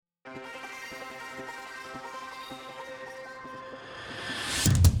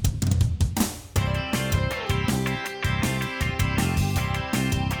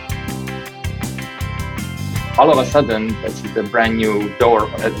all of a sudden, this is a brand new door,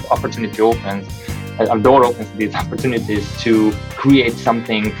 opportunity opens. A door opens these opportunities to create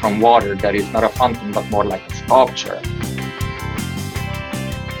something from water that is not a fountain, but more like a sculpture.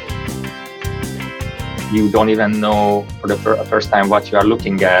 You don't even know for the first time what you are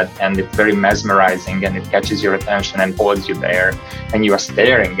looking at, and it's very mesmerizing, and it catches your attention and holds you there, and you are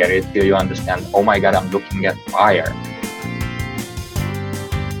staring at it till you understand, oh my God, I'm looking at fire.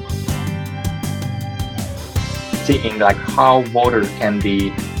 Seeing like how water can be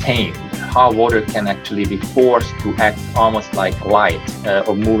tamed, how water can actually be forced to act almost like light,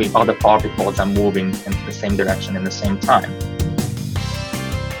 or moving, other particles are moving in the same direction in the same time.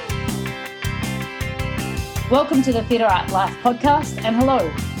 Welcome to the Theatre Art Life podcast, and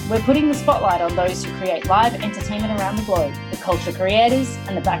hello. We're putting the spotlight on those who create live entertainment around the globe, the culture creators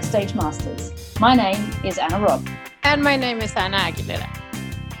and the backstage masters. My name is Anna Robb. And my name is Anna Aguilera.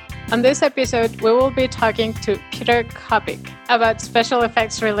 On this episode, we will be talking to Peter Kopik about special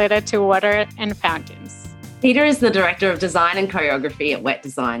effects related to water and fountains. Peter is the Director of Design and Choreography at WET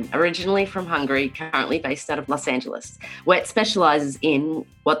Design, originally from Hungary, currently based out of Los Angeles. WET specialises in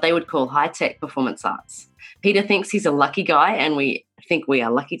what they would call high-tech performance arts. Peter thinks he's a lucky guy, and we think we are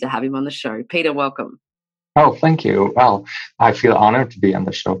lucky to have him on the show. Peter, welcome. Oh, thank you. Well, I feel honored to be on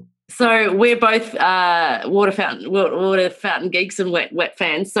the show. So we're both water fountain geeks and wet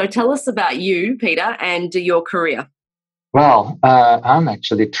fans. So tell us about you, Peter, and your career. Well, I'm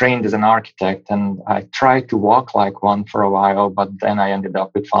actually trained as an architect, and I tried to walk like one for a while, but then I ended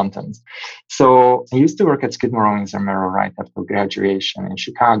up with fountains. So I used to work at Skidmore, Owings & Merrill right after graduation in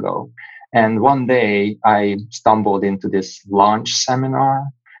Chicago. And one day I stumbled into this launch seminar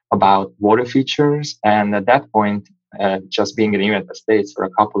about water features. And at that point, just being in the United States for a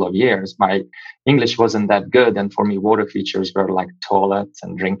couple of years, my English wasn't that good. And for me, water features were like toilets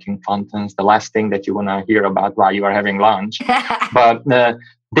and drinking fountains, the last thing that you want to hear about while you are having lunch. But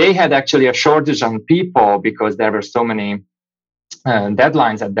they had actually a shortage on people because there were so many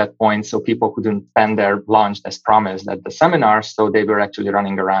deadlines at that point, so people couldn't spend their lunch as promised at the seminar. So they were actually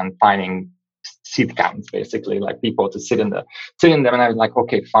running around finding seat counts, basically, like people to sit in them. And I was like,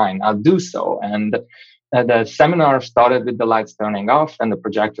 okay, fine, I'll do so. And the seminar started with the lights turning off and the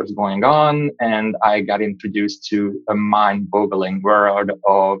projectors going on, and I got introduced to a mind-boggling world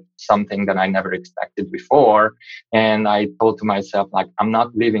of something that I never expected before. And I told to myself, like, I'm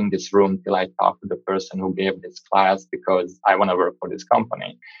not leaving this room till I talk to the person who gave this class because I want to work for this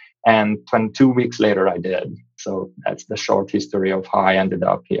company. And 2 weeks later, I did. So that's the short history of how I ended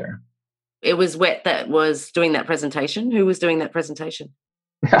up here. It was WET that was doing that presentation. Who was doing that presentation?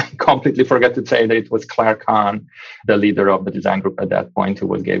 I completely forgot to say that it was Claire Kahn, the leader of the design group at that point, who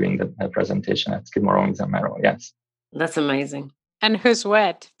was giving the presentation at Skidmore, Owings & Merrill. Yes. That's amazing. And who's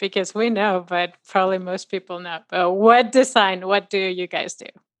WET? Because we know, but probably most people know. But WET Design, what do you guys do?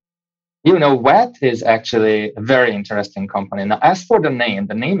 You know, WET is actually a very interesting company. Now, as for the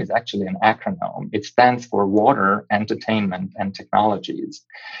name is actually an acronym. It stands for Water, Entertainment, and Technologies.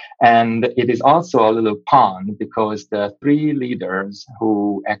 And it is also a little pun because the three leaders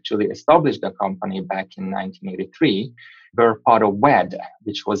who actually established the company back in 1983 were part of WED,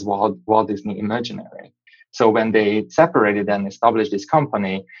 which was Walt Disney Imaginary. So when they separated and established this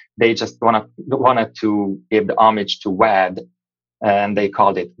company, they just wanted to give the homage to WED, and they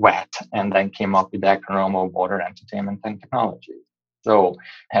called it WET, and then came up with the acronym of Water, Entertainment, and Technology. So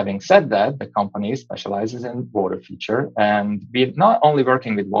having said that, the company specializes in water feature, and we're not only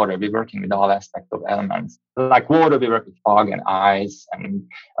working with water, we're working with all aspects of elements. Like water, we work with fog and ice, and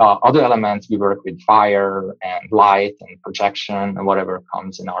other elements, we work with fire and light and projection and whatever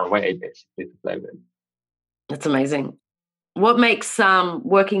comes in our way, basically, to play with. That's amazing. What makes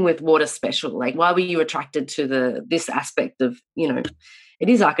working with water special? Like, why were you attracted to this aspect of, it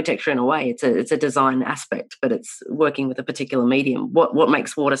is architecture in a way. It's a design aspect, but it's working with a particular medium. What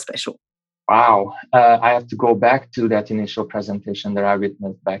makes water special? Wow. I have to go back to that initial presentation that I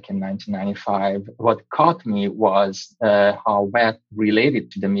witnessed back in 1995. What caught me was how WET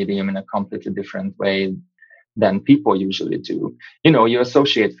related to the medium in a completely different way than people usually do. You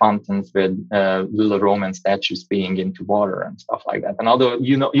associate fountains with little Roman statues being into water and stuff like that. And although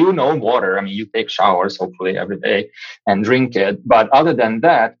you know water, I mean, you take showers hopefully every day and drink it. But other than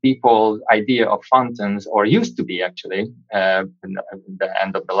that, people's idea of fountains, or used to be actually, in the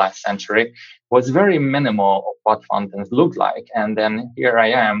end of the last century, was very minimal of what fountains look like. And then here I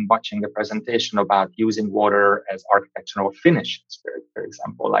am watching a presentation about using water as architectural finishes, for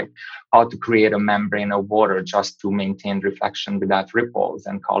example, like how to create a membrane of water water just to maintain reflection without ripples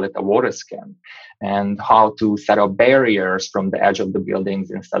and call it a water skin, and how to set up barriers from the edge of the buildings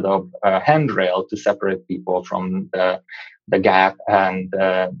instead of a handrail to separate people from the gap and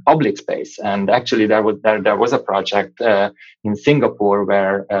public space. And actually, there was a project in Singapore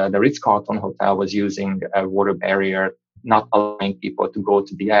where the Ritz-Carlton Hotel was using a water barrier, not allowing people to go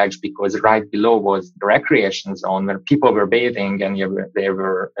to the edge, because right below was the recreation zone where people were bathing and they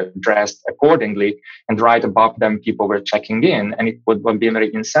were dressed accordingly. And right above them, people were checking in, and it would be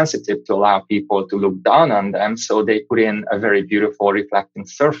very insensitive to allow people to look down on them. So they put in a very beautiful reflecting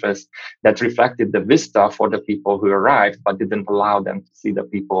surface that reflected the vista for the people who arrived, but didn't allow them to see the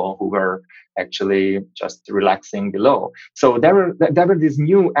people who were actually just relaxing below. So there were these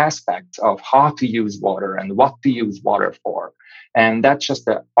new aspects of how to use water and what to use water for. And that's just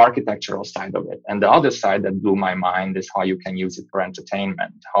the architectural side of it. And the other side that blew my mind is how you can use it for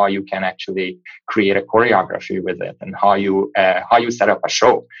entertainment, how you can actually create a choreography with it, and how you set up a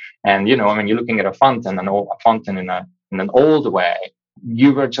show. And, when you're looking at a fountain in an old way,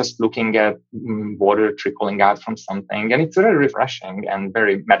 you were just looking at water trickling out from something, and it's very refreshing and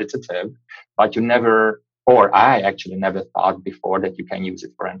very meditative, but I actually never thought before that you can use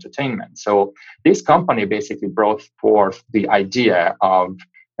it for entertainment. So this company basically brought forth the idea of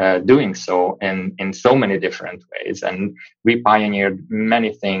doing so in so many different ways. And we pioneered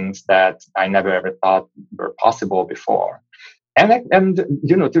many things that I never ever thought were possible before. And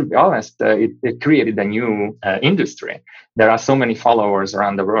to be honest, it created a new industry. There are so many followers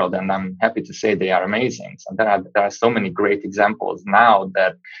around the world, and I'm happy to say they are amazing. So there are so many great examples now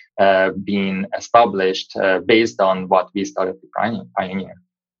that being established based on what we started to pioneer.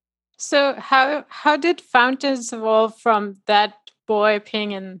 So how did fountains evolve from that boy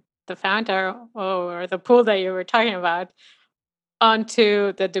peeing in the fountain or the pool that you were talking about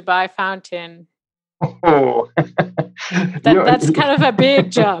onto the Dubai fountain? Oh, that's kind of a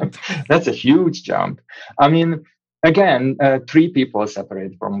big jump. That's a huge jump. I mean, again, 3 people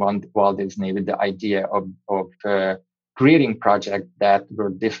separated from Walt Disney with the idea of creating projects that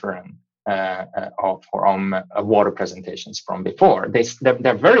were different from water presentations from before.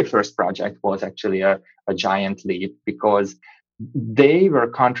 Their very first project was actually a giant leap, because they were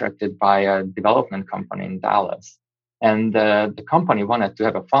contracted by a development company in Dallas. And the company wanted to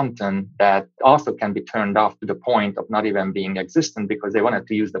have a fountain that also can be turned off to the point of not even being existent, because they wanted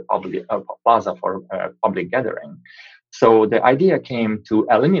to use the public plaza for public gathering. So the idea came to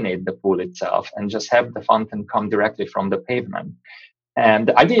eliminate the pool itself and just have the fountain come directly from the pavement. And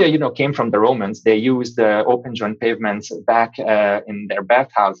the idea, came from the Romans. They used open joint pavements back in their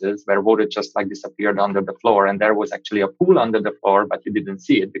bathhouses, where water just disappeared under the floor. And there was actually a pool under the floor, but you didn't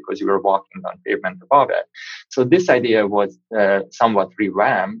see it because you were walking on pavement above it. So this idea was somewhat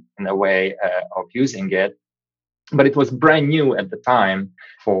revamped in a way of using it. But it was brand new at the time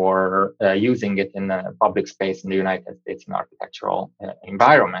for using it in a public space in the United States, in architectural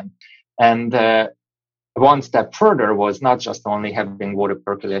environment. And one step further was not just only having water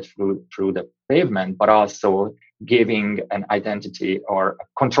percolate through the pavement, but also giving an identity or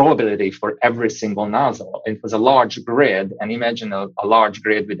controllability for every single nozzle. It was a large grid, and imagine a large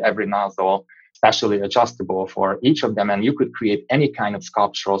grid with every nozzle specially adjustable for each of them. And you could create any kind of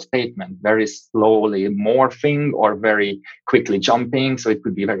sculptural statement, very slowly morphing or very quickly jumping. So it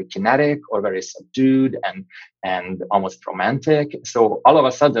could be very kinetic or very subdued and almost romantic. So all of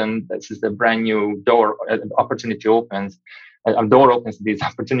a sudden, this is a brand new door opportunity opens. A door opens these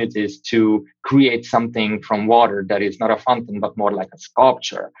opportunities to create something from water that is not a fountain, but more like a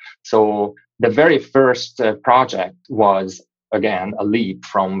sculpture. So the very first project was, again, a leap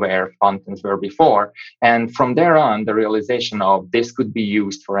from where fountains were before. And from there on, the realization of this could be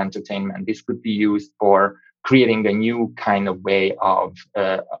used for entertainment. This could be used for creating a new kind of way of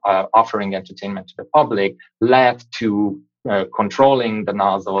offering entertainment to the public led to controlling the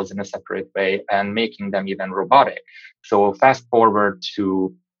nozzles in a separate way and making them even robotic. So fast forward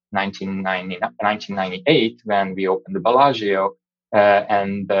to 1998, when we opened the Bellagio,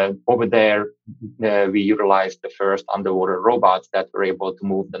 and over there, we utilized the first underwater robots that were able to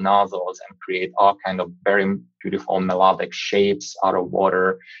move the nozzles and create all kind of very beautiful melodic shapes out of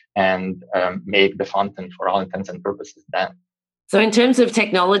water and make the fountain for all intents and purposes then. So in terms of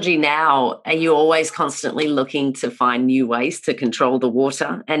technology now, are you always constantly looking to find new ways to control the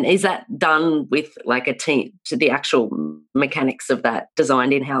water? And is that done with a team, to the actual mechanics of that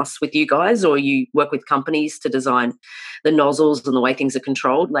designed in-house with you guys, or you work with companies to design the nozzles and the way things are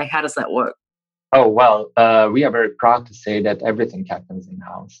controlled? How does that work? Oh, well, we are very proud to say that everything happens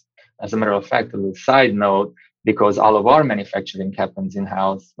in-house. As a matter of fact, as a side note, because all of our manufacturing happens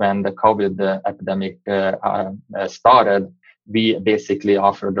in-house. When the COVID epidemic started, we basically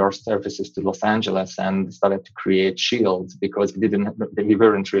offered our services to Los Angeles and started to create shields because we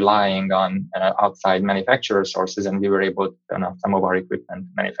weren't relying on outside manufacturer sources, and we were able to turn off some of our equipment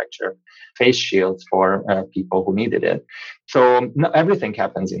to manufacture face shields for people who needed it. So everything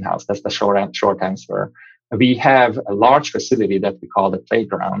happens in-house. That's the short answer. We have a large facility that we call the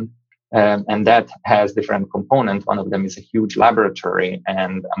playground. And that has different components. One of them is a huge laboratory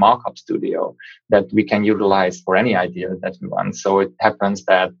and a mock-up studio that we can utilize for any idea that we want. So it happens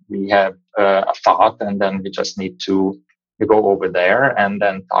that we have a thought, and then we just need to go over there and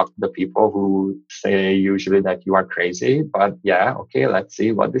then talk to the people who say usually that you are crazy, but yeah, okay, let's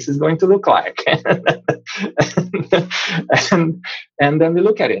see what this is going to look like. and then we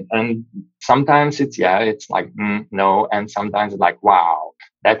look at it, and sometimes it's like no, and sometimes it's like, wow,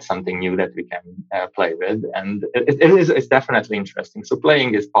 that's something new that we can play with, and it's definitely interesting. So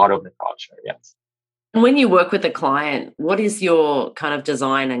playing is part of the culture, yes. When you work with a client, what is your kind of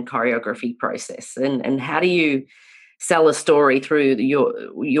design and choreography process, and how do you sell a story through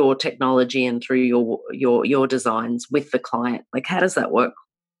your technology and through your designs with the client? Like, how does that work?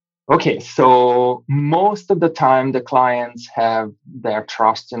 Okay, so most of the time the clients have their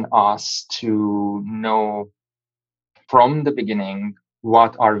trust in us to know from the beginning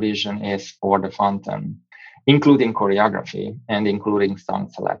what our vision is for the fountain, including choreography and including song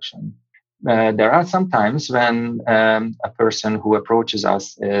selection. There are some times when a person who approaches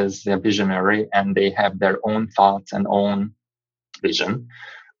us is a visionary and they have their own thoughts and own vision,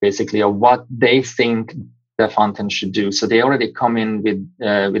 basically, of what they think the fountain should do. So they already come in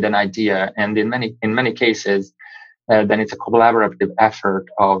with an idea, and in many cases, then it's a collaborative effort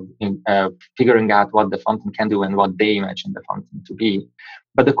of figuring out what the fountain can do and what they imagine the fountain to be.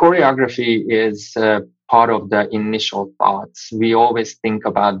 But the choreography is part of the initial thoughts. We always think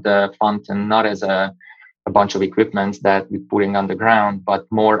about the fountain not as a bunch of equipment that we're putting on the ground, but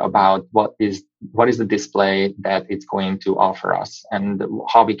more about what is the display that it's going to offer us and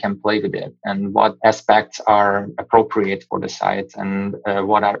how we can play with it and what aspects are appropriate for the site and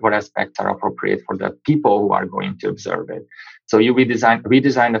what aspects are appropriate for the people who are going to observe it. So we design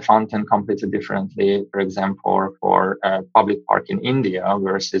the fountain completely differently, for example, for a public park in India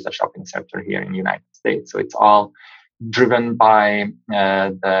versus a shopping center here in the United States. So it's all driven by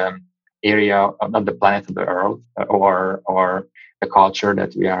the area, not the planet of the Earth, or the culture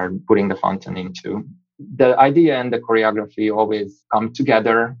that we are putting the fountain into. The idea and the choreography always come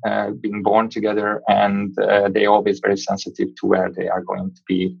together, being born together, and they're always very sensitive to where they are going to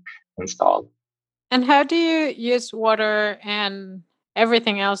be installed. And how do you use water and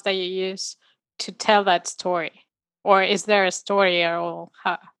everything else that you use to tell that story? Or is there a story at all?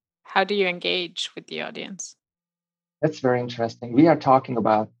 How do you engage with the audience? That's very interesting. We are talking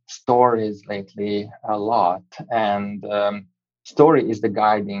about stories lately a lot, and story is the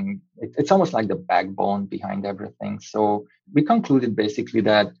guiding. It's almost like the backbone behind everything. So we concluded basically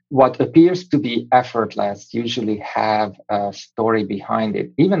that what appears to be effortless usually have a story behind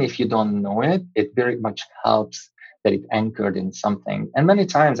it. Even if you don't know it, it very much helps that it anchored in something. And many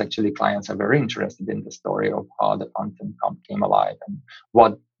times, actually, clients are very interested in the story of how the fountain came alive and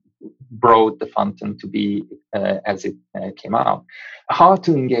what brought the fountain to be as it came out. How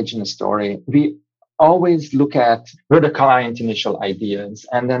to engage in a story? We always look at where the client initial ideas,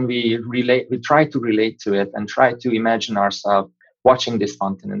 and then we try to relate to it and try to imagine ourselves watching this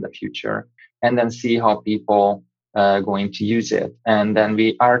fountain in the future, and then see how people are going to use it. And then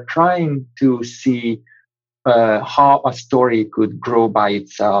we are trying to see how a story could grow by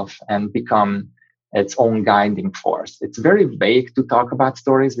itself and become its own guiding force. It's very vague to talk about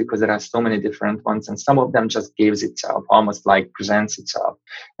stories because there are so many different ones, and some of them just gives itself, almost like presents itself.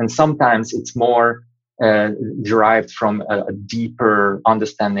 And sometimes it's more derived from a deeper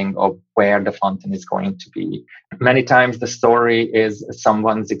understanding of where the fountain is going to be. Many times the story is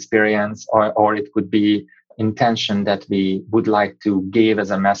someone's experience, or it could be intention that we would like to give as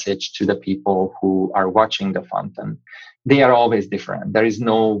a message to the people who are watching the fountain. They are always different. There is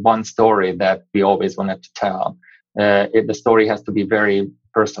no one story that we always wanted to tell. The story has to be very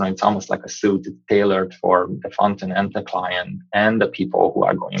personal. It's almost like a suit. It's tailored for the fountain and the client and the people who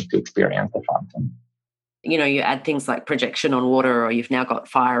are going to experience the fountain. You know, you add things like projection on water, or you've now got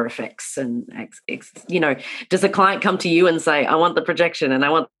fire effects. And, does the client come to you and say, I want the projection and I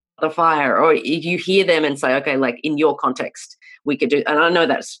want the fire? Or you hear them and say, okay, like in your context, we could do, and I know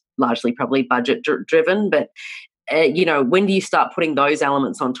that's largely probably budget driven, but when do you start putting those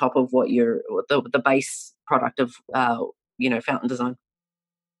elements on top of what the base product of, fountain design?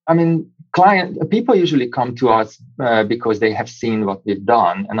 I mean, people usually come to us because they have seen what we've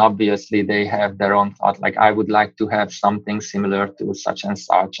done, and obviously they have their own thought. Like, I would like to have something similar to such and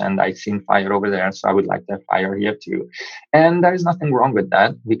such, and I've seen fire over there, so I would like to have fire here too. And there is nothing wrong with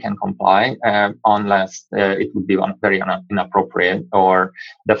that. We can comply, unless it would be very inappropriate, or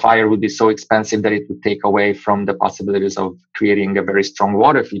the fire would be so expensive that it would take away from the possibilities of creating a very strong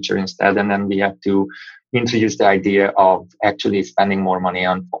water feature instead, and then we have to introduce the idea of actually spending more money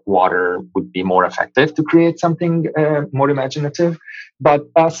on water would be more effective to create something more imaginative. But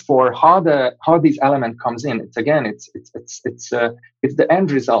as for how these element comes in, it's the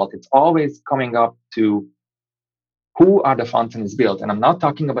end result. It's always coming up to who are the fountains built. And I'm not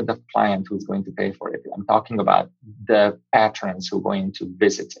talking about the client who's going to pay for it. I'm talking about the patrons who are going to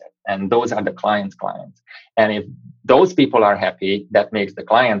visit it. And those are the client's clients. And if those people are happy, that makes the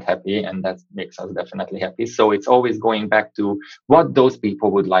client happy, and that makes us definitely happy. So it's always going back to what those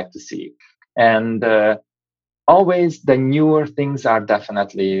people would like to see. And always the newer things are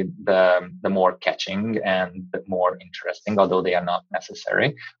definitely the more catching and the more interesting, although they are not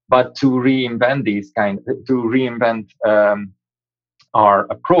necessary. But to reinvent our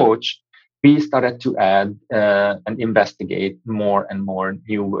approach, we started to add and investigate more and more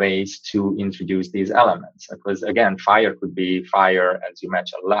new ways to introduce these elements. Because again, fire could be fire as you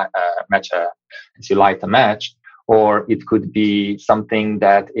light a match, or it could be something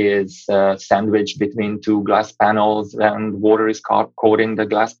that is sandwiched between two glass panels, and water is coating the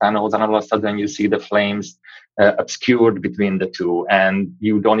glass panels, and all of a sudden you see the flames obscured between the two, and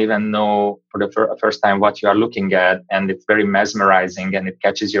you don't even know for the first time what you are looking at, and it's very mesmerizing, and it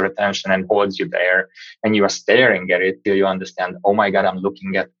catches your attention and holds you there, and you are staring at it till you understand, oh my God, I'm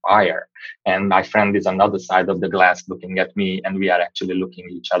looking at fire, and my friend is on the other side of the glass looking at me, and we are actually looking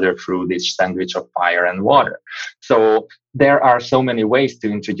at each other through this sandwich of fire and water. So there are so many ways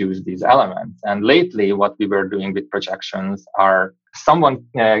to introduce these elements. And lately, what we were doing with projections are someone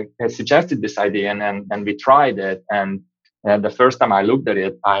suggested this idea, and we tried it. And the first time I looked at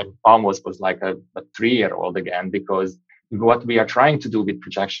it, I almost was like a 3-year-old again, because what we are trying to do with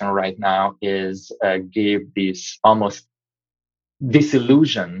projection right now is give this almost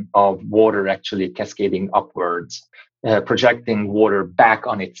disillusion of water actually cascading upwards, projecting water back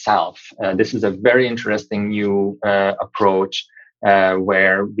on itself. This is a very interesting new approach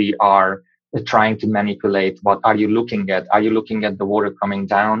where we are trying to manipulate what are you looking at? Are you looking at the water coming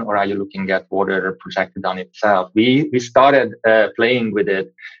down, or are you looking at water projected on itself? We started playing with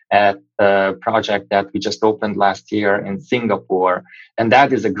it at a project that we just opened last year in Singapore, and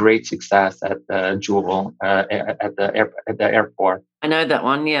that is a great success at Jewel at the airport. I know that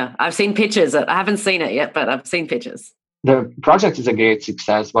one. Yeah, I've seen pictures. I haven't seen it yet, but I've seen pictures. The project is a great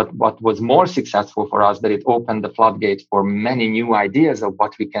success, but what was more successful for us, that it opened the floodgates for many new ideas of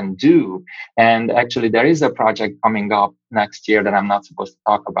what we can do. And actually, there is a project coming up next year that I'm not supposed to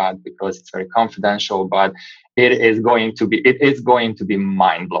talk about because it's very confidential, but it is going to be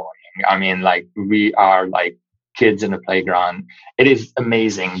mind-blowing. I mean, like, we are like kids in the playground. It is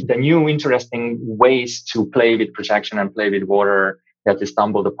amazing. The new interesting ways to play with projection and play with water that we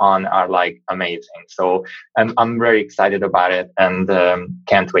stumbled upon are like amazing. So I'm very excited about it, and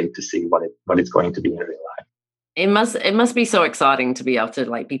can't wait to see what it's going to be in real life. It must be so exciting to be able to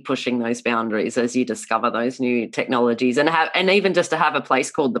like be pushing those boundaries as you discover those new technologies, and even just to have a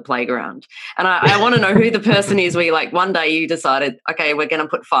place called the playground. And I want to know who the person is where like one day you decided, okay, we're going to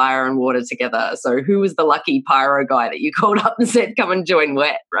put fire and water together. So who was the lucky pyro guy that you called up and said, come and join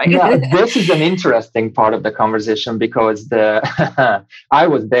WET, right? Yeah, this is an interesting part of the conversation, because I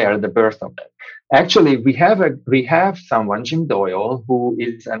was there at the birth of it. Actually, we have someone, Jim Doyle, who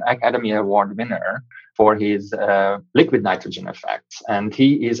is an Academy Award winner for his liquid nitrogen effects. And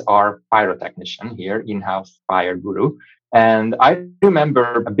he is our pyrotechnician here, in-house fire guru. And I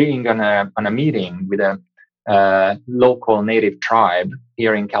remember being on a meeting with a local native tribe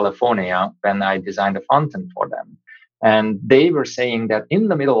here in California when I designed a fountain for them. And they were saying that in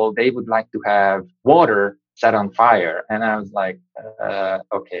the middle, they would like to have water set on fire. And I was like,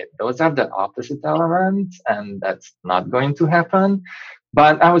 okay, those are the opposite elements, and that's not going to happen.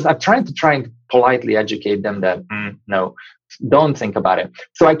 But I'm trying to politely educate them that no, don't think about it.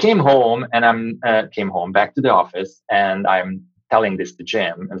 So I came home, and came home back to the office, and I'm telling this to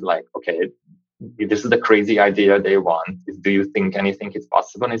Jim. I was like, okay, this is the crazy idea they want. Do you think anything is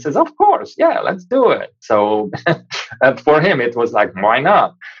possible? And he says, of course, yeah, let's do it. So for him, it was like, why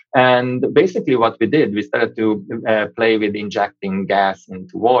not? And basically what we did, we started to play with injecting gas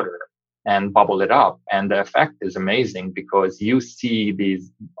into water and bubble it up. And the effect is amazing, because you see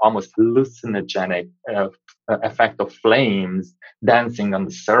these almost hallucinogenic effect of flames dancing on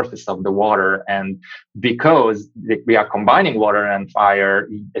the surface of the water. And because we are combining water and fire,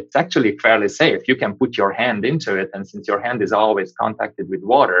 it's actually fairly safe. You can put your hand into it. And since your hand is always contacted with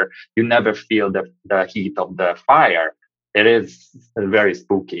water, you never feel the heat of the fire. It is very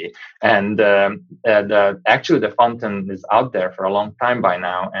spooky. And actually, the fountain is out there for a long time by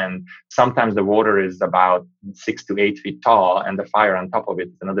now. And sometimes the water is about 6 to 8 feet tall, and the fire on top of it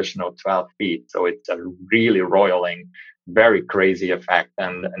is an additional 12 feet. So it's a really roiling, very crazy effect,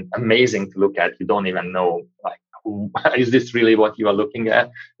 and amazing to look at. You don't even know, like, is this really what you are looking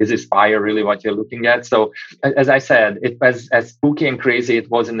at? Is this fire really what you're looking at? So, as I said, it was as spooky and crazy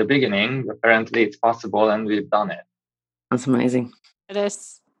it was in the beginning. Apparently, it's possible, and we've done it. That's amazing. It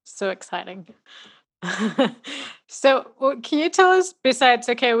is so exciting. So, can you tell us, besides,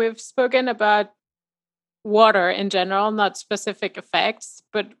 okay, we've spoken about water in general, not specific effects,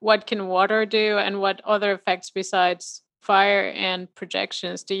 but what can water do and what other effects besides fire and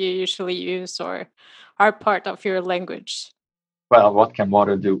projections do you usually use or are part of your language? Well, what can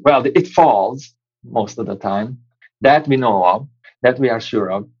water do? Well, it falls most of the time. That we know of, that we are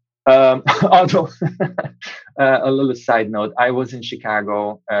sure of. Although, a little side note, I was in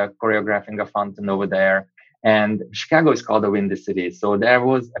Chicago choreographing a fountain over there, and Chicago is called a windy city. So there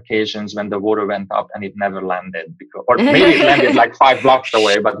was occasions when the water went up and it never landed, or maybe it landed like 5 blocks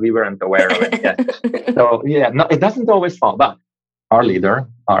away, but we weren't aware of it yet. So no, it doesn't always fall. But our leader,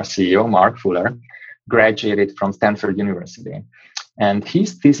 our CEO, Mark Fuller, graduated from Stanford University. And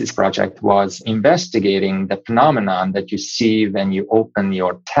his thesis project was investigating the phenomenon that you see when you open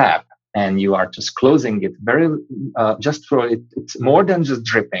your tap and you are just closing it it's more than just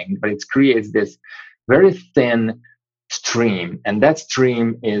dripping, but it creates this very thin stream. And that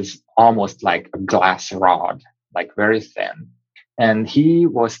stream is almost like a glass rod, like very thin. And he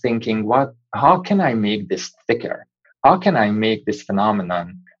was thinking, how can I make this thicker? How can I make this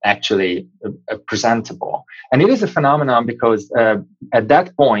phenomenon actually presentable? And it is a phenomenon because at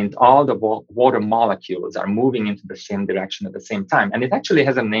that point, all the water molecules are moving into the same direction at the same time. And it actually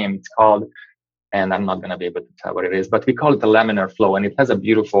has a name. It's called, and I'm not going to be able to tell what it is, but we call it the laminar flow. And it has a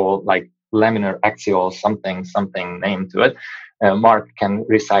beautiful, like, laminar axial something name to it. Mark can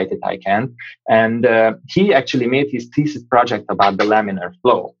recite it, I can't. And he actually made his thesis project about the laminar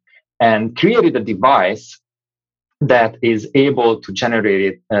flow and created a device that is able to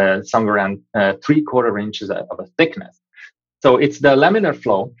generate it somewhere around 3/4 inches of a thickness. So it's the laminar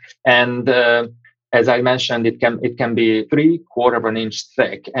flow, and as I mentioned, it can be 3/4 inch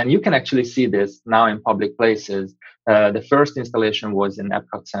thick, and you can actually see this now in public places. The first installation was in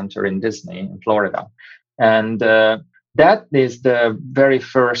Epcot Center in Disney in Florida, and that is the very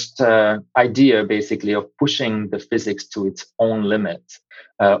first idea, basically, of pushing the physics to its own limits,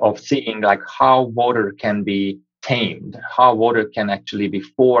 of seeing like how water can be tamed, how water can actually be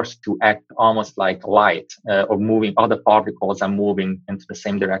forced to act almost like light, or moving, other particles are moving into the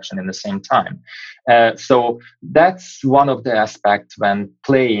same direction in the same time. So that's one of the aspects when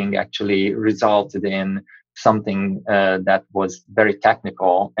playing actually resulted in something that was very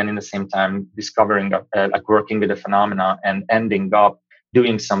technical, and in the same time discovering, like, working with a phenomena and ending up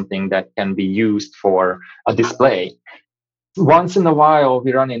doing something that can be used for a display. Once in a while,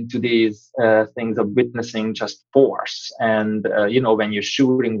 we run into these things of witnessing just force. And, when you're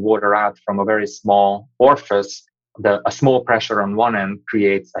shooting water out from a very small orifice, a small pressure on one end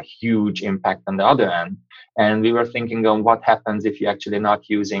creates a huge impact on the other end. And we were thinking on what happens if you're actually not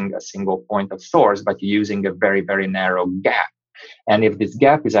using a single point of source, but you're using a very, very narrow gap. And if this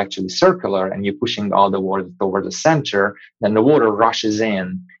gap is actually circular and you're pushing all the water toward the center, then the water rushes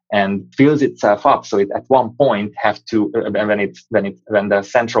in and fills itself up. So it at one point have to, when the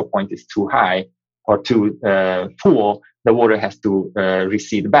central point is too high or too full, the water has to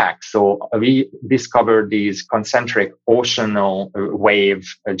recede back. So we discovered these concentric oceanal wave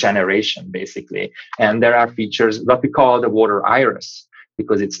generation, basically. And there are features that we call the water iris,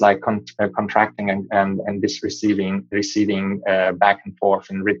 because it's like contracting and this receding back and forth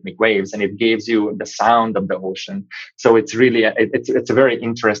in rhythmic waves, and it gives you the sound of the ocean. So it's really it's a very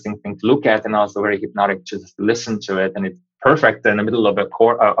interesting thing to look at, and also very hypnotic just to listen to it. And it's perfect in the middle of a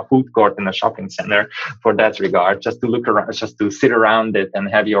food court in a shopping center for that regard, just to look around, just to sit around it and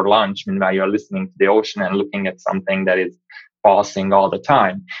have your lunch meanwhile you're listening to the ocean and looking at something that is passing all the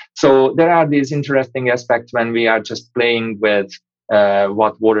time. So there are these interesting aspects when we are just playing with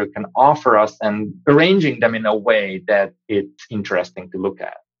what water can offer us and arranging them in a way that it's interesting to look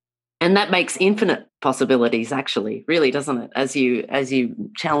at. And that makes infinite possibilities, actually, really, doesn't it? As you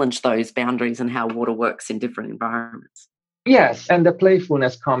challenge those boundaries and how water works in different environments. Yes, and the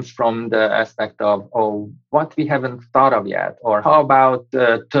playfulness comes from the aspect of, oh, what we haven't thought of yet, or how about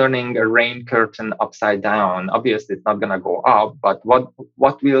turning a rain curtain upside down? Obviously, it's not going to go up, but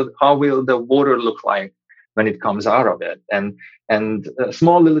how will the water look like when it comes out of it? And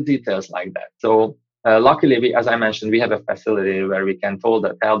small little details like that. So luckily, as I mentioned, we have a facility where we can tell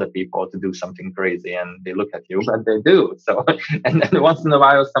the people to do something crazy, and they look at you, but they do. So, and then once in a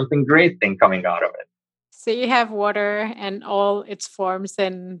while, something great thing coming out of it. So you have water and all its forms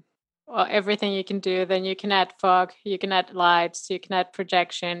and everything you can do. Then you can add fog, you can add lights, you can add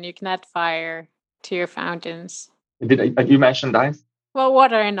projection, you can add fire to your fountains. You mentioned ice? Well,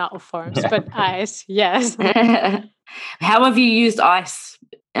 water in all forms, but ice, yes. How have you used ice?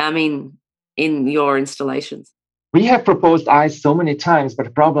 In your installations? We have proposed ice so many times, but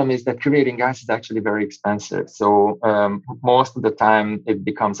the problem is that creating ice is actually very expensive. So most of the time it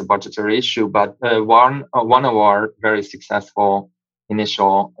becomes a budgetary issue. But one of our very successful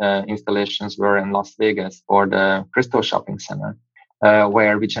initial installations were in Las Vegas for the Crystal Shopping Center,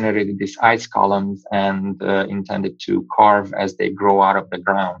 where we generated these ice columns and intended to carve as they grow out of the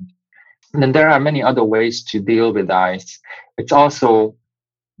ground. And then there are many other ways to deal with ice. It's also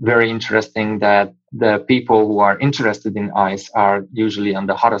very interesting that the people who are interested in ice are usually on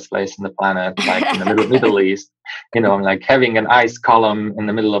the hottest place on the planet, like in the Middle East. Like having an ice column in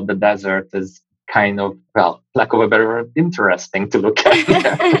the middle of the desert is kind of, well, lack of a better word, interesting to look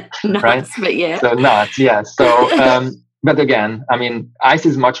at. Nuts, right? But yeah. So nuts, yeah. So, but again, ice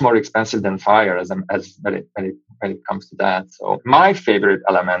is much more expensive than fire when it comes to that. So my favorite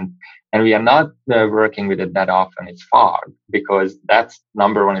element, and we are not working with it that often, is fog, because that's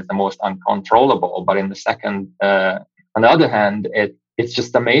number one, is the most uncontrollable. But in the second, on the other hand, it's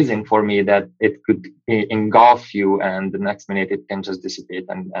just amazing for me that it could engulf you, and the next minute it can just dissipate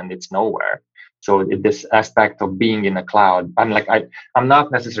and it's nowhere. So this aspect of being in a cloud, I'm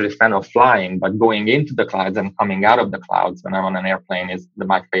not necessarily a fan of flying, but going into the clouds and coming out of the clouds when I'm on an airplane is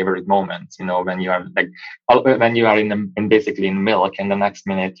my favorite moment. When you are basically in milk, and the next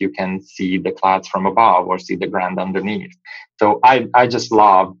minute you can see the clouds from above or see the ground underneath. So I just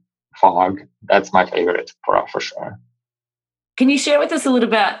love fog. That's my favorite for sure. Can you share with us a little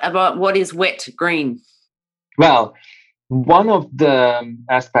bit about what is Wet Green? Well, one of the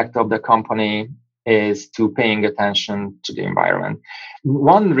aspects of the company is to paying attention to the environment.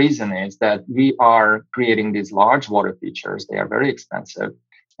 One reason is that we are creating these large water features. They are very expensive,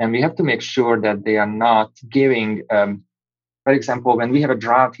 and we have to make sure that they are not giving, for example, when we have a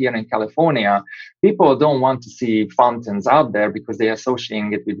drought here in California, people don't want to see fountains out there because they are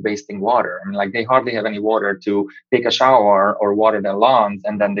associating it with wasting water. They hardly have any water to take a shower or water their lawns,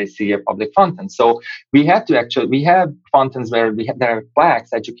 and then they see a public fountain. So we have fountains where there are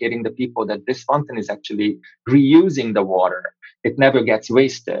plaques educating the people that this fountain is actually reusing the water. It never gets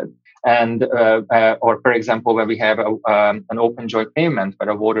wasted. And or for example, when we have an open joint pavement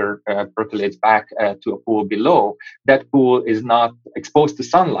where the water percolates back to a pool below, that pool is not exposed to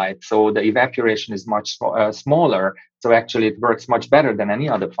sunlight, so the evaporation is much smaller. So actually, it works much better than any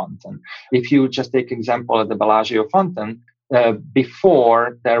other fountain. If you just take example of the Bellagio fountain,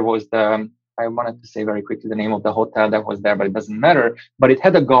 before there was I wanted to say very quickly the name of the hotel that was there, but it doesn't matter. But it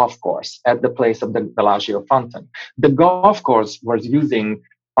had a golf course at the place of the Bellagio fountain. The golf course was using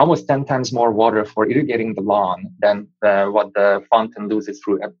almost 10 times more water for irrigating the lawn than what the fountain loses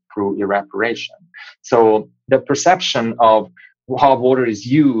through evaporation. So the perception of how water is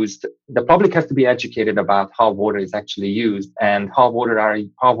used, the public has to be educated about how water is actually used and how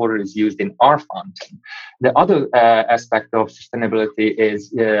water is used in our fountain. The other aspect of sustainability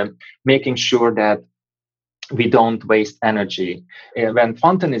is making sure that we don't waste energy. When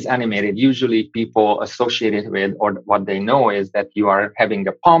fountain is animated, usually people associate it with, or what they know is that you are having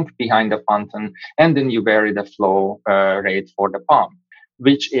a pump behind the fountain, and then you vary the flow rate for the pump,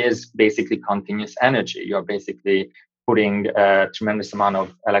 which is basically continuous energy. You're basically putting a tremendous amount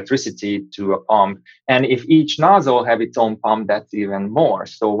of electricity to a pump. And if each nozzle have its own pump, that's even more.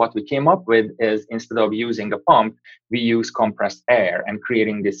 So what we came up with is, instead of using a pump, we use compressed air and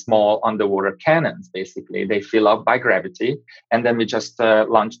creating these small underwater cannons. Basically, they fill up by gravity, and then we just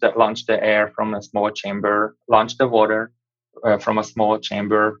launch the air from a small chamber, launch the water from a small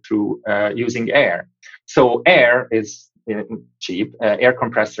chamber through using air. So air is cheap. Air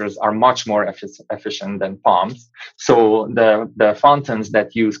compressors are much more efficient than pumps. So the fountains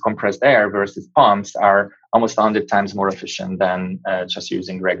that use compressed air versus pumps are almost 100 times more efficient than just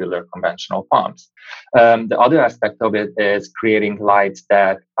using regular conventional pumps. The other aspect of it is creating lights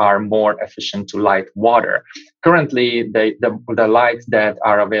that are more efficient to light water. Currently, the lights that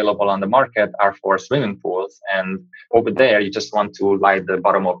are available on the market are for swimming pools. And over there, you just want to light the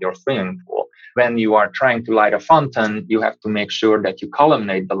bottom of your swimming pool. When you are trying to light a fountain, you have to make sure that you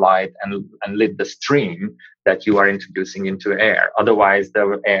columnate the light and lit the stream that you are introducing into air. Otherwise,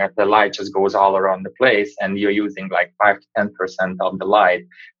 the light just goes all around the place, and you're using like 5 to 10% of the light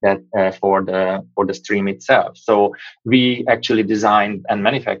that for the stream itself. So we actually designed and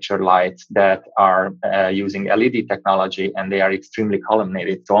manufacture lights that are using LED technology, and they are extremely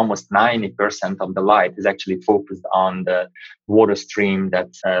columnated. So almost 90% of the light is actually focused on the water stream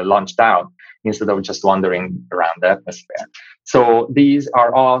that's launched out, instead of just wandering around the atmosphere. So these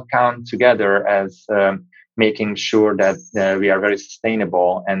are all count together as making sure that we are very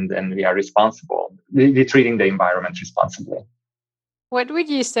sustainable and we are responsible. We're treating the environment responsibly. What would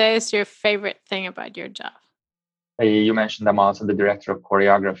you say is your favorite thing about your job? You mentioned I'm also the director of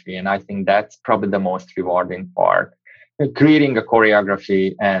choreography, and I think that's probably the most rewarding part. Creating a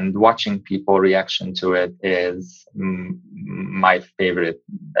choreography and watching people reaction to it is my favorite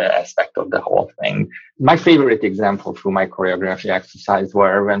aspect of the whole thing. My favorite example through my choreography exercise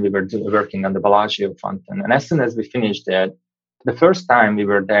were when we were working on the Bellagio fountain. And as soon as we finished it, the first time we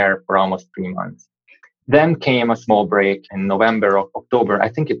were there for almost 3 months. Then came a small break in November or October. I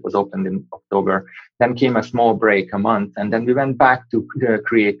think it was opened in October. Then came a small break, a month. And then we went back to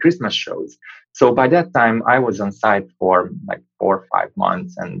create Christmas shows. So by that time, I was on site for like 4 or 5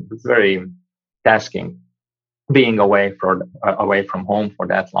 months, and it was very tasking being away from home for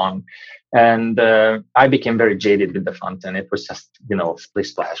that long. And I became very jaded with the fountain. It was just, splish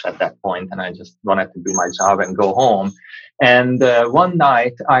splash at that point, and I just wanted to do my job and go home. And one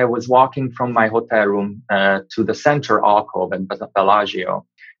night, I was walking from my hotel room to the center alcove at Bellagio.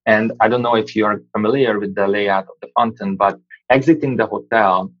 And I don't know if you're familiar with the layout of the fountain, but exiting the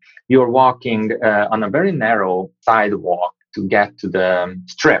hotel, you're walking on a very narrow sidewalk to get to the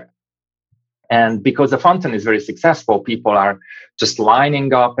strip. And because the fountain is very successful, people are just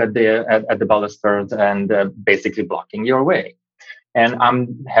lining up at the balustrades and basically blocking your way. And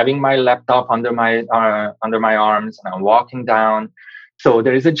I'm having my laptop under my arms, and I'm walking down. So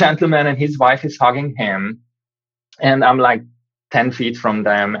there is a gentleman, and his wife is hugging him, and I'm like 10 feet from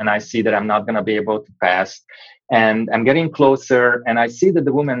them, and I see that I'm not going to be able to pass. And I'm getting closer, and I see that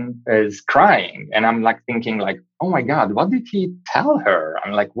the woman is crying, and I'm like thinking like, oh my God, what did he tell her?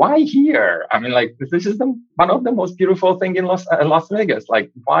 I'm like, why here? I mean, like, this is one of the most beautiful things in Las Vegas. Like,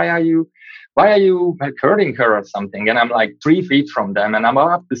 why are you like hurting her or something? And I'm like 3 feet from them, and I'm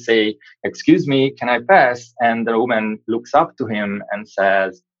about to say, excuse me, can I pass? And the woman looks up to him and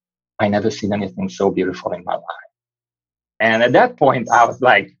says, I never seen anything so beautiful in my life. And at that point, I was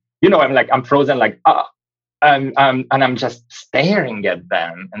like, I'm frozen, like, and I'm just staring at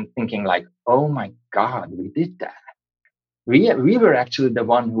them and thinking like, oh my God, we did that. We were actually the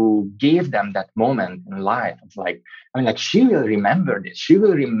one who gave them that moment in life. It's like, she will remember this. She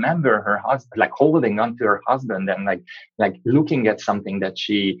will remember her husband, like holding onto her husband and like looking at something that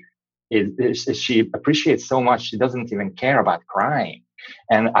she appreciates so much. She doesn't even care about crying.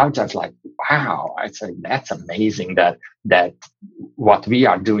 And I was just like, wow, I said, that's amazing that what we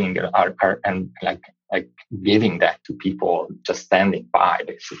are doing are and like giving that to people just standing by,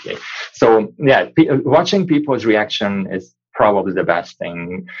 basically. So yeah, watching people's reaction is probably the best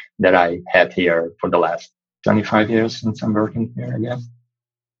thing that I had here for the last 25 years since I'm working here, I guess.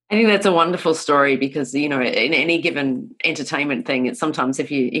 I think that's a wonderful story because, in any given entertainment thing, it's sometimes if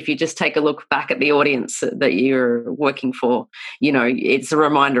you just take a look back at the audience that you're working for, it's a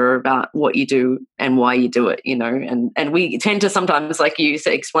reminder about what you do and why you do it, and we tend to sometimes, like you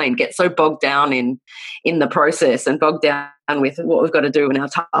explained, get so bogged down in the process and bogged down with what we've got to do in our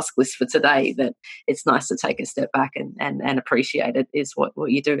task list for today that it's nice to take a step back and appreciate it is what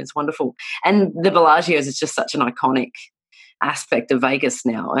you do. It's wonderful. And the Bellagio's is just such an iconic aspect of Vegas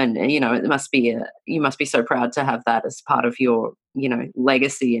now, and it must be you must be so proud to have that as part of your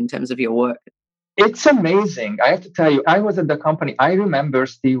legacy in terms of your work. It's amazing. I have to tell you, I was at the company. I remember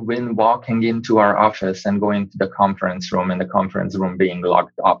Steve Wynn walking into our office and going to the conference room, and the conference room being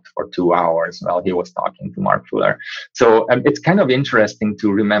locked up for 2 hours while he was talking to Mark Fuller. So it's kind of interesting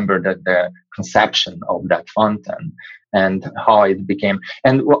to remember that the conception of that fountain and how it became.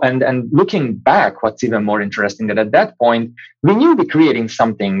 And looking back, what's even more interesting that at that point, we knew we're creating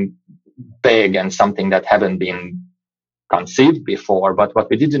something big and something that hadn't been conceived before. But what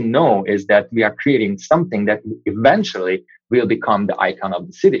we didn't know is that we are creating something that eventually will become the icon of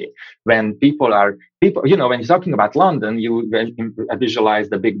the city. When people, when you're talking about London, you visualize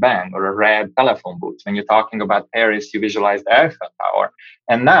the Big Ben or a red telephone booth. When you're talking about Paris, you visualize the Eiffel Tower.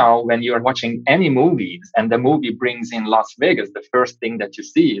 And now when you're watching any movies and the movie brings in Las Vegas, the first thing that you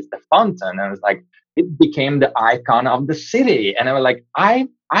see is the fountain. And it's like, it became the icon of the city. And I was like,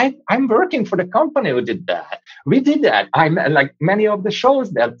 I'm working for the company who did that. We did that. I'm like, many of the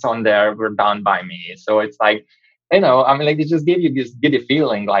shows that's on there were done by me. So it's like, it just give you this giddy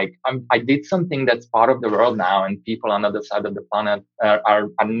feeling like I did something that's part of the world now, and people on the other side of the planet are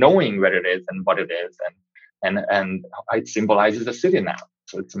knowing where it is and what it is, and it symbolizes the city now.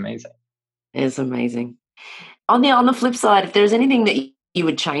 So it's amazing. It's amazing. On the flip side, if there's anything that you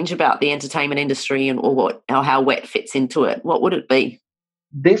would change about the entertainment industry or how WET fits into it, what would it be?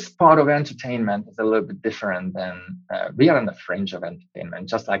 This part of entertainment is a little bit different than we are on the fringe of entertainment,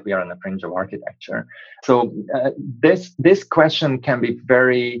 just like we are on the fringe of architecture. So this question can be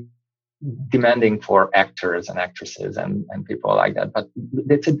very demanding for actors and actresses and people like that, but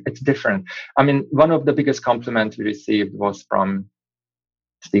it's different. I mean, one of the biggest compliments we received was from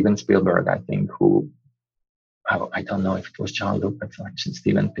Steven Spielberg, I think, who I don't know if it was John Lucas or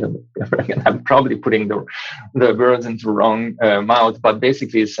Steven Spielberg, and I'm probably putting the words into the wrong mouth, but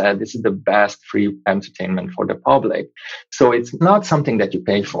basically said this is the best free entertainment for the public. So it's not something that you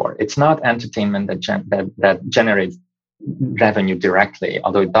pay for. It's not entertainment that generates revenue directly,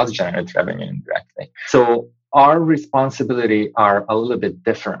 although it does generate revenue indirectly. So our responsibility are a little bit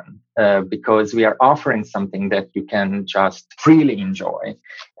different because we are offering something that you can just freely enjoy.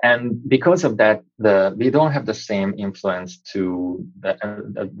 And because of that, we don't have the same influence to the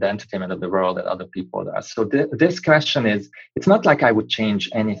entertainment of the world that other people do. So this question it's not like I would change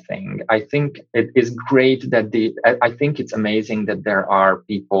anything. I think it is great that I think it's amazing that there are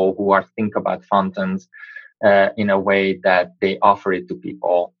people who think about fountains in a way that they offer it to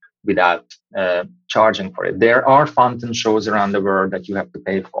people without charging for it. There are fountain shows around the world that you have to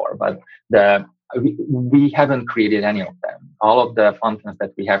pay for, but we haven't created any of them. All of the fountains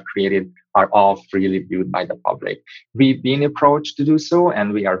that we have created are all freely viewed by the public. We've been approached to do so,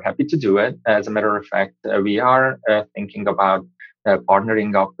 and we are happy to do it. As a matter of fact, we are thinking about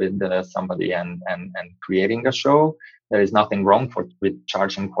partnering up with somebody and creating a show. There is nothing wrong with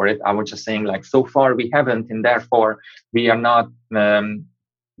charging for it. I was just saying, like, so far we haven't, and therefore we are not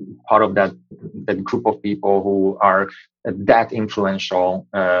part of that group of people who are that influential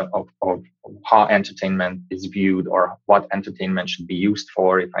of how entertainment is viewed or what entertainment should be used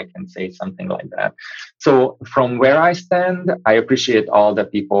for, if I can say something like that. So from where I stand, I appreciate all the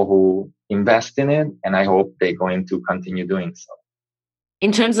people who invest in it, and I hope they're going to continue doing so.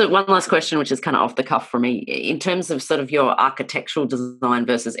 In terms of one last question, which is kind of off the cuff for me, in terms of sort of your architectural design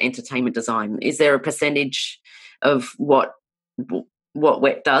versus entertainment design, is there a percentage of what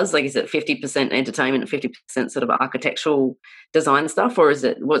WET does? Like, is it 50% entertainment and 50% sort of architectural design stuff, or is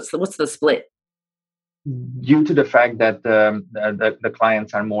it what's the split? Due to the fact that the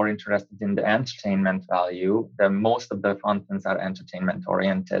clients are more interested in the entertainment value, most of the fountains are entertainment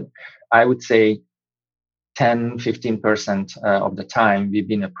oriented. I would say 10-15% of the time we've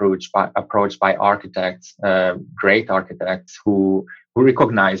been approached by architects, great architects who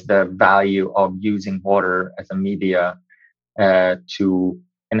recognize the value of using water as a media to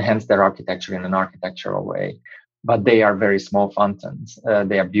enhance their architecture in an architectural way. But they are very small fountains.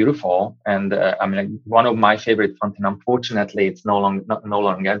 They are beautiful, and one of my favorite fountains. Unfortunately, it's no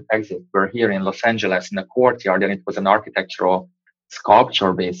longer exists. We're here in Los Angeles in a courtyard, and it was an architectural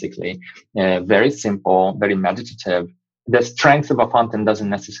sculpture, basically, very simple, very meditative. The strength of a fountain doesn't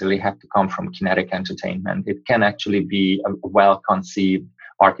necessarily have to come from kinetic entertainment. It can actually be a well-conceived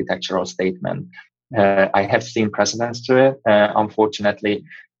architectural statement. I have seen precedents to it. Unfortunately,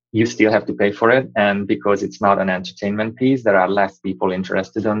 you still have to pay for it. And because it's not an entertainment piece, there are less people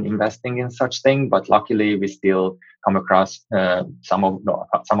interested in investing in such thing. But luckily, we still come across some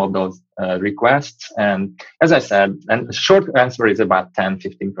of those requests. And as I said, and the short answer is about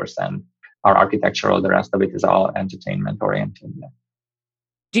 10-15% are architectural. The rest of it is all entertainment oriented. Yeah.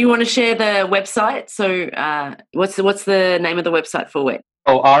 Do you want to share the website? So what's the name of the website for WET?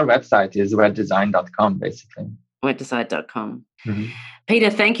 Oh, our website is wetdesign.com, basically. Wetdesign.com. Mm-hmm.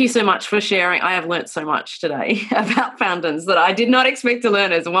 Peter, thank you so much for sharing. I have learnt so much today about fountains that I did not expect to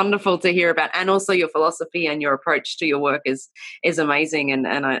learn. It's wonderful to hear about, and also your philosophy and your approach to your work is amazing. And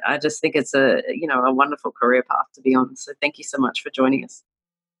I just think it's a wonderful career path to be on. So thank you so much for joining us.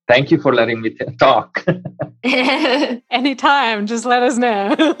 Thank you for letting me talk. Anytime, just let us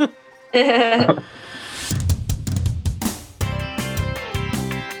know.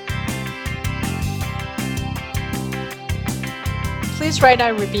 please write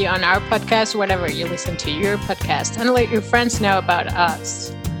a review on our podcast, wherever you listen to your podcast, and let your friends know about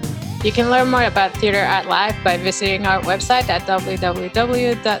us. You can learn more about Theatre Art Live by visiting our website at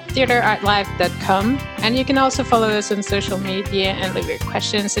www.theatreartlive.com. And you can also follow us on social media and leave your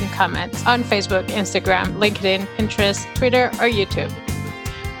questions and comments on Facebook, Instagram, LinkedIn, Pinterest, Twitter, or YouTube.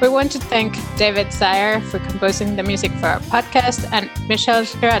 We want to thank David Zayer for composing the music for our podcast and Michelle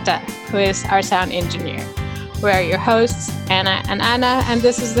Hirata, who is our sound engineer. We are your hosts, Anna and Anna, and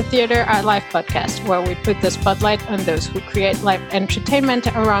this is the Theatre Art Live podcast, where we put the spotlight on those who create live entertainment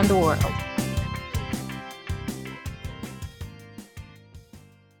around the world.